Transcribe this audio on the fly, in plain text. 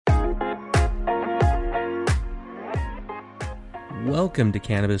Welcome to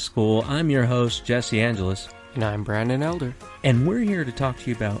Cannabis School. I'm your host, Jesse Angeles. And I'm Brandon Elder. And we're here to talk to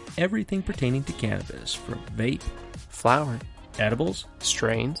you about everything pertaining to cannabis, from vape, flower, edibles,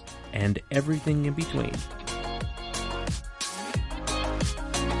 strains, and everything in between.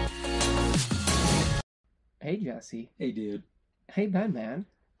 Hey, Jesse. Hey, dude. Hey, Ben, man.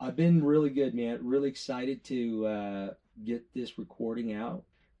 I've been really good, man. Really excited to get this recording out.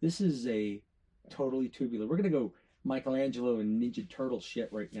 This is a totally tubular. We're going to go Michelangelo and Ninja Turtle shit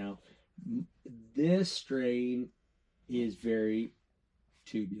right now. This strain is very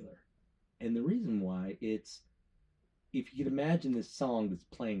tubular. And the reason why, it's, if you can imagine this song that's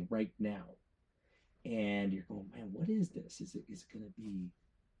playing right now, and you're going, man, what is this? Is it going to be,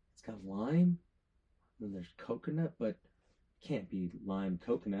 it's got lime, then there's coconut, but it can't be lime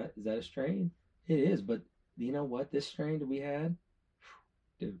coconut. Is that a strain? It is, but you know what? This strain that we had,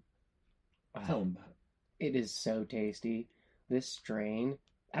 dude, tell them about it. It is so tasty. This strain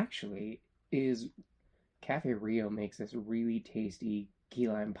actually is, Cafe Rio makes this really tasty key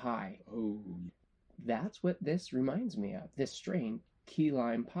lime pie. Oh, That's what this reminds me of. This strain, key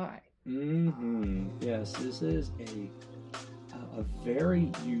lime pie. Yes, this is a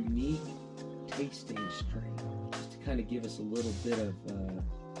very unique tasting strain. Just to kind of give us a little bit of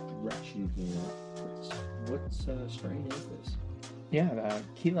direction here. What strain is this? Yeah, the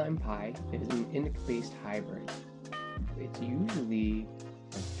key lime pie is an indica-based hybrid. It's usually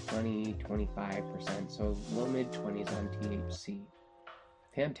like 20-25%, so low mid-20s on THC.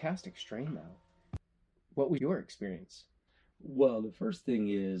 Fantastic strain, though. What was your experience? Well, the first thing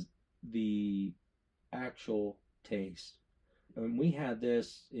is the actual taste. I mean, we had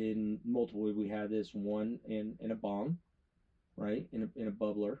this in multiple ways. We had this one in a bong, right? In a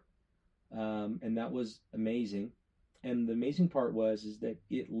bubbler. And that was amazing. And the amazing part is that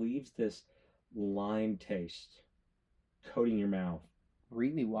it leaves this lime taste coating your mouth.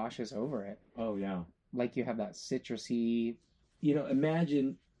 Really washes over it. Oh, yeah. Like you have that citrusy...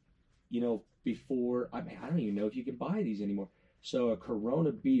 Imagine, before, I don't even know if you can buy these anymore. So a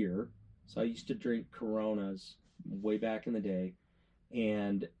Corona beer. So I used to drink Coronas way back in the day.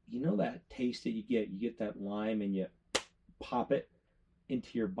 And that taste that you get that lime and you pop it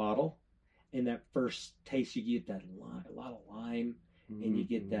into your bottle. And that first taste, you get that a lot of lime, and you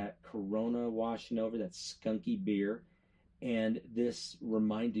get that Corona washing over, that skunky beer. And this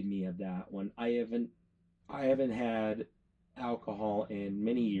reminded me of that one. I haven't had alcohol in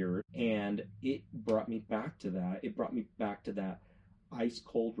many years, and it brought me back to that. It brought me back to that ice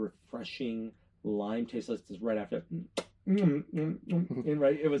cold, refreshing lime taste. Let's just right after. And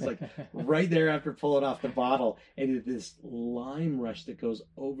right, it was like right there after pulling off the bottle, and this lime rush that goes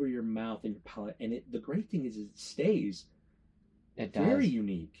over your mouth and your palate. And the great thing is it stays. It does. Very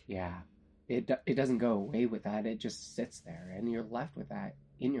unique. Yeah, it doesn't go away with that. It just sits there, and you're left with that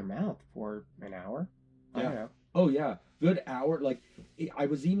in your mouth for an hour. Yeah. I don't know. Oh yeah, good hour. Like I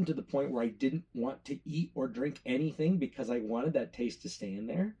was even to the point where I didn't want to eat or drink anything because I wanted that taste to stay in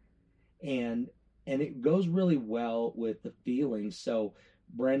there, and it goes really well with the feelings. So,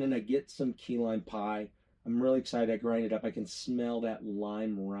 Brandon, I get some key lime pie. I'm really excited. I grind it up. I can smell that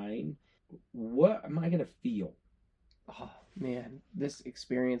lime rind. What am I going to feel? Oh, man. This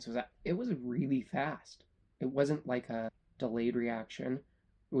experience was really fast. It wasn't like a delayed reaction.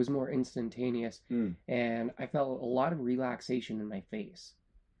 It was more instantaneous. And I felt a lot of relaxation in my face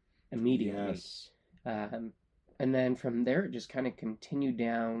immediately. Yes. And then from there, it just kind of continued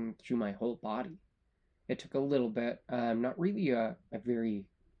down through my whole body. It took a little bit, not really a very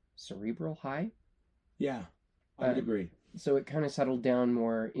cerebral high. Yeah, I would agree. So it kind of settled down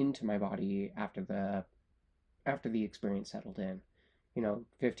more into my body after the experience settled in.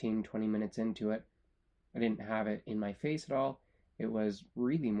 15, 20 minutes into it, I didn't have it in my face at all. It was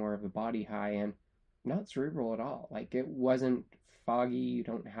really more of a body high and not cerebral at all. Like, it wasn't foggy. You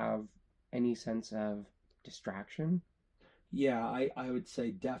don't have any sense of distraction. Yeah, I would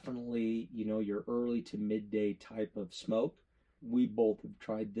say definitely, your early to midday type of smoke. We both have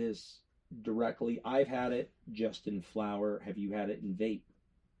tried this directly. I've had it just in flower. Have you had it in vape?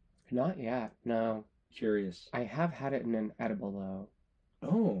 Not yet, no. Curious. I have had it in an edible, though.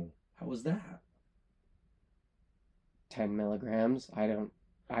 Oh, how was that? 10 milligrams. I don't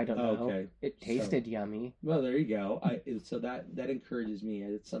know. Okay. It tasted yummy. Well, there you go. So that encourages me.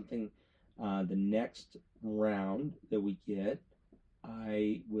 It's something, the next round that we get,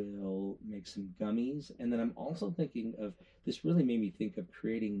 I will make some gummies. And then I'm also thinking of, this really made me think of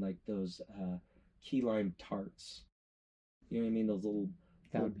creating like those key lime tarts. You know what I mean? Those little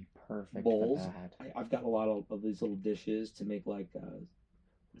That would be perfect bowls. for that. I've got a lot of these little dishes to make like, what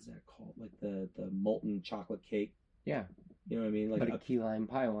is that called? Like the molten chocolate cake. Yeah. You know what I mean? Like But a key lime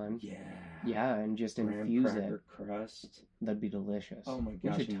pie one, yeah, yeah, and just graham infuse cracker it. crust. That'd be delicious. Oh my We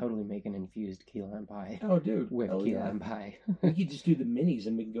gosh! should totally make an infused key lime pie Oh, dude, with hell key yeah! lime pie. We could just do the minis,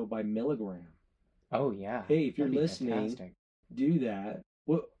 and we can go by milligram. Oh yeah, Hey, if you're that'd be listening, fantastic. do that.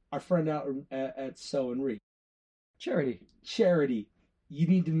 Well, our friend out at So and Reed, Charity. Charity, you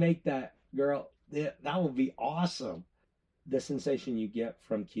need to make that, girl. That would be awesome. The sensation you get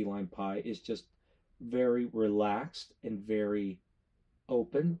from key lime pie is just very relaxed and very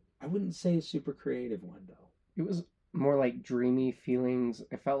open. I wouldn't say a super creative one though. It was more like dreamy feelings.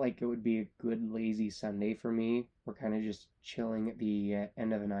 I felt like it would be a good lazy Sunday for me. We're kind of just chilling at the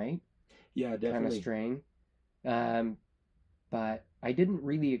end of the night, Yeah, kind of definitely. straying. Um, but I didn't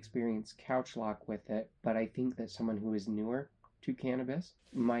really experience couch lock with it. But I think that someone who is newer to cannabis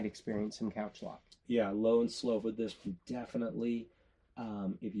might experience some couch lock. Yeah, low and slow with this one, definitely.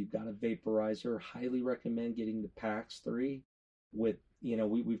 If you've got a vaporizer, highly recommend getting the PAX 3 with,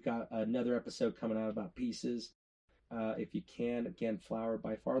 we've got another episode coming out about pieces. If you can, again, flower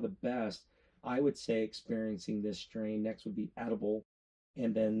by far the best. I would say experiencing this strain. Next would be edible.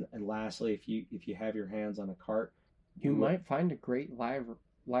 And lastly, if you have your hands on a cart, You might find a great live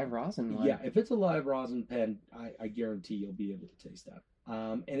rosin one. yeah, if it's a live rosin pen, I guarantee you'll be able to taste that.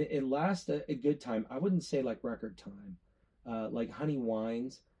 And it lasts a good time. I wouldn't say like record time. Like Honey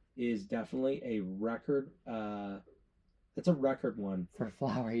Wines is definitely a record. It's a record one. For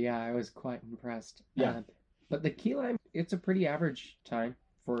flower, yeah, I was quite impressed. Yeah. But the key lime, it's a pretty average time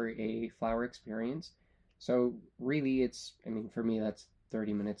for a flower experience. So really, for me, that's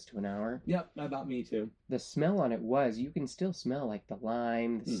 30 minutes to an hour. Yep, about me too. The smell on it you can still smell like the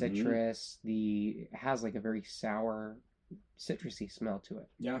lime, the Mhm. citrus, it has like a very sour, citrusy smell to it.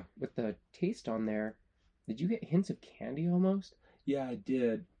 Yeah, With the taste on there, did you get hints of candy almost? yeah, I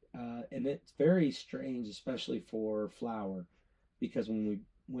did. And it's very strange, especially for flower, because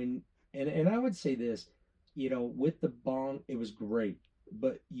and I would say this, with the bong, it was great,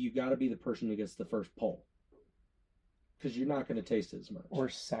 but you got to be the person who gets the first pull, because you're not going to taste it as much. Or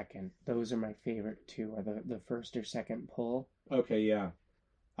second. Those are my favorite too, or the first or second pull. Okay, yeah.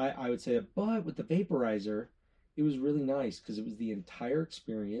 I would say that, but with the vaporizer, it was really nice because it was the entire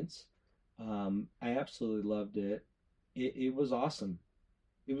experience. I absolutely loved it. It was awesome.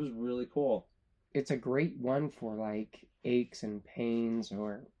 It was really cool. It's a great one for like aches and pains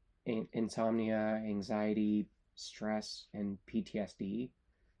or insomnia, anxiety, stress, and PTSD.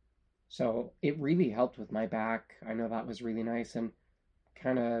 So it really helped with my back. I know that was really nice, and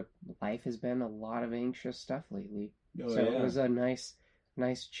kind of life has been a lot of anxious stuff lately. Oh So it yeah. was a nice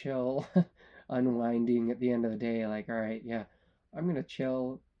chill unwinding at the end of the day. Like, all right, yeah, I'm gonna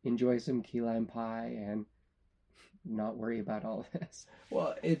chill, enjoy some key lime pie, and not worry about all this.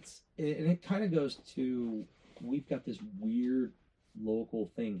 Well, and it kind of goes to, we've got this weird local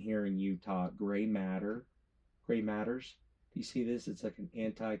thing here in Utah, Gray Matter, Gray Matters. Do you see this? It's like an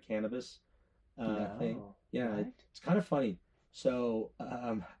anti-cannabis thing. No. Yeah, What? it's kind of funny. So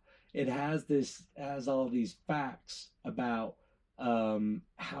it has all these facts about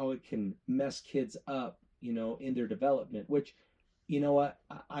how it can mess kids up, in their development. Which, you know what,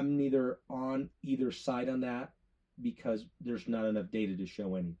 I'm neither on either side on that because there's not enough data to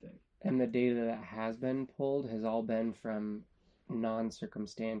show anything. And the data that has been pulled has all been from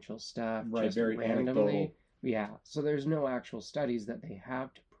non-circumstantial stuff, Right, just very randomly. anecdotal. Yeah, so there's no actual studies that they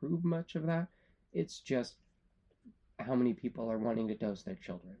have to prove much of that. It's just how many people are wanting to dose their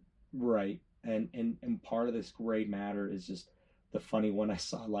children. Right. And part of this gray matter is just the funny one I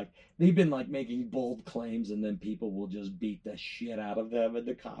saw. Like, they've been like making bold claims, and then people will just beat the shit out of them in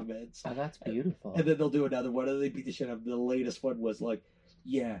the comments. Oh, that's beautiful. And then they'll do another one, and they beat the shit out of them. The latest one was like,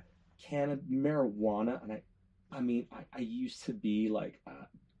 yeah, marijuana. And I used to be like,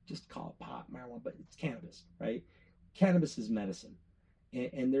 just call it pot, marijuana, but it's cannabis, right? Cannabis is medicine.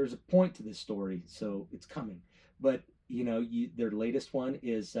 And there's a point to this story, so it's coming. But, their latest one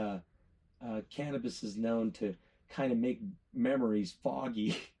is cannabis is known to kind of make memories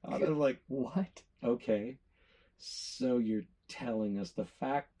foggy. I'm like, What? okay, so you're telling us the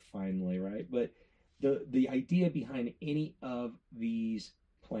fact finally, right? But the idea behind any of these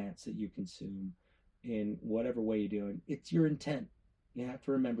plants that you consume in whatever way you do it, it's your intent. You have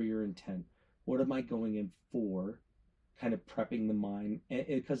to remember your intent. What am I going in for? Kind of prepping the mind,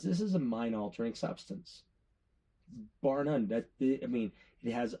 because this is a mind altering substance, bar none.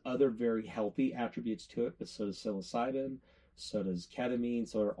 It has other very healthy attributes to it, but so does psilocybin, so does ketamine,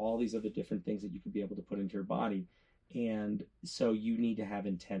 so are all these other different things that you can be able to put into your body. And so you need to have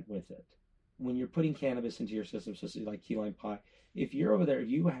intent with it. When you're putting cannabis into your system, especially like key lime pie, if you're over there, if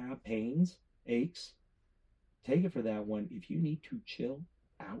you have pains, aches, take it for that one. If you need to chill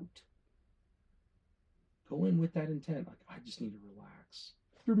out, go in with that intent. Like, I just need to relax.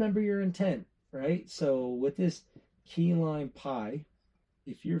 Remember your intent, right? So with this key lime pie,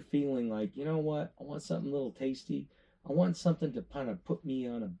 if you're feeling like, you know what, I want something a little tasty, I want something to kind of put me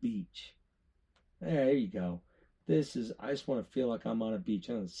on a beach. There you go. I just want to feel like I'm on a beach.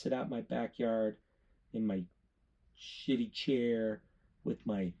 I'm going to sit out in my backyard in my shitty chair with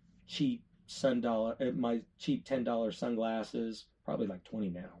my cheap my cheap $10 sunglasses, probably like 20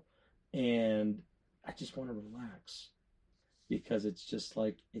 now. And I just want to relax because it's just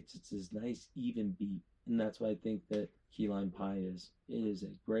like, it's this nice even beat. And that's why I think that key lime pie is. It is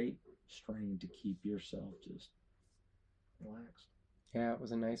a great strain to keep yourself just relaxed. Yeah, it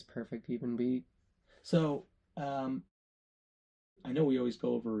was a nice, perfect, even beat. So, I know we always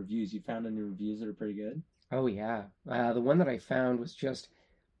go over reviews. You found any reviews that are pretty good? Oh, yeah. The one that I found was just,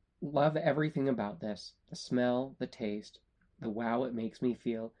 love everything about this. The smell, the taste, the wow it makes me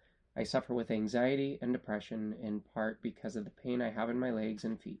feel. I suffer with anxiety and depression in part because of the pain I have in my legs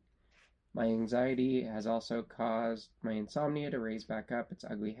and feet. My anxiety has also caused my insomnia to raise back up its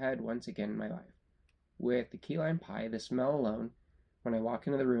ugly head once again in my life. With the key lime pie, the smell alone, when I walk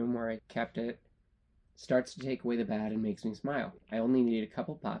into the room where I kept it, starts to take away the bad and makes me smile. I only need a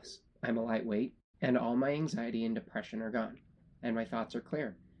couple puffs. I'm a lightweight, and all my anxiety and depression are gone, and my thoughts are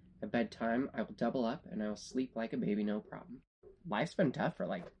clear. At bedtime, I will double up and I will sleep like a baby, no problem. Life's been tough for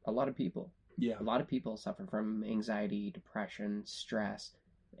like a lot of people. Yeah. A lot of people suffer from anxiety, depression, stress,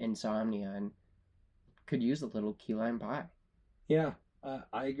 insomnia, and could use a little key lime pie. Yeah,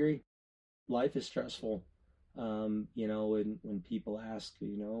 I agree. Life is stressful. When people ask,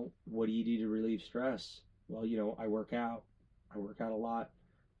 what do you do to relieve stress? Well, I work out. I work out a lot.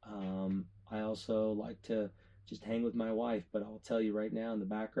 I also like to just hang with my wife, but I'll tell you right now in the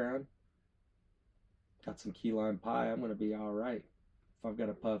background, got some key lime pie, I'm going to be all right. If I've got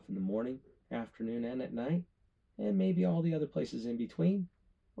a puff in the morning, afternoon, and at night, and maybe all the other places in between,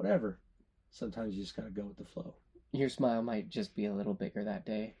 whatever. Sometimes you just got to go with the flow. Your smile might just be a little bigger that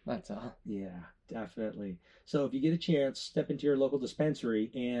day, that's all. Yeah, definitely. So if you get a chance, step into your local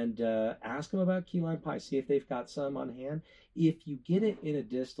dispensary and ask them about key lime pie. See if they've got some on hand. If you get it in a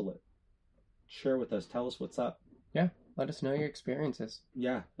distillate, share with us. Tell us what's up. Yeah, let us know your experiences.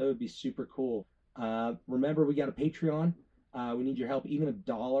 Yeah, that would be super cool. Remember, we got a Patreon. We need your help. Even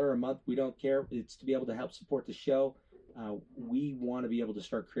 $1 a month, we don't care. It's to be able to help support the show. We want to be able to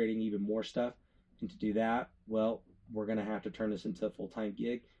start creating even more stuff. And to do that, well, we're going to have to turn this into a full-time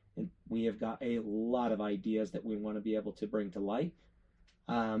gig. And we have got a lot of ideas that we want to be able to bring to light.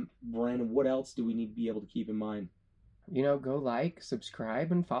 Brandon, what else do we need to be able to keep in mind? Go like,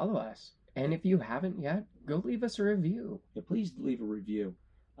 subscribe, and follow us. And if you haven't yet, go leave us a review. Yeah, please leave a review.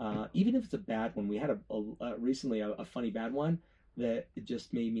 Even if it's a bad one. We had recently a funny bad one that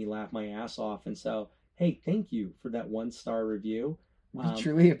just made me laugh my ass off. And so, hey, thank you for that 1-star review. We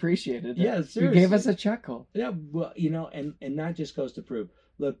truly appreciated it. Yeah, seriously. You gave us a chuckle. Yeah, well, and that just goes to prove,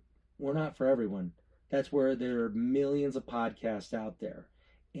 look, we're not for everyone. That's where there are millions of podcasts out there.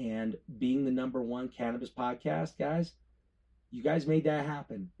 And being the #1 cannabis podcast, guys, you guys made that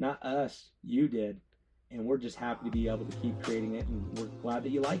happen. Not us. You did. And we're just happy to be able to keep creating it, and we're glad that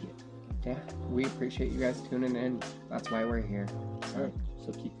you like it. Yeah, we appreciate you guys tuning in. That's why we're here. All right,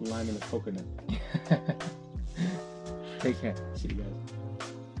 so keep the lime in the coconut. Take care. See you guys.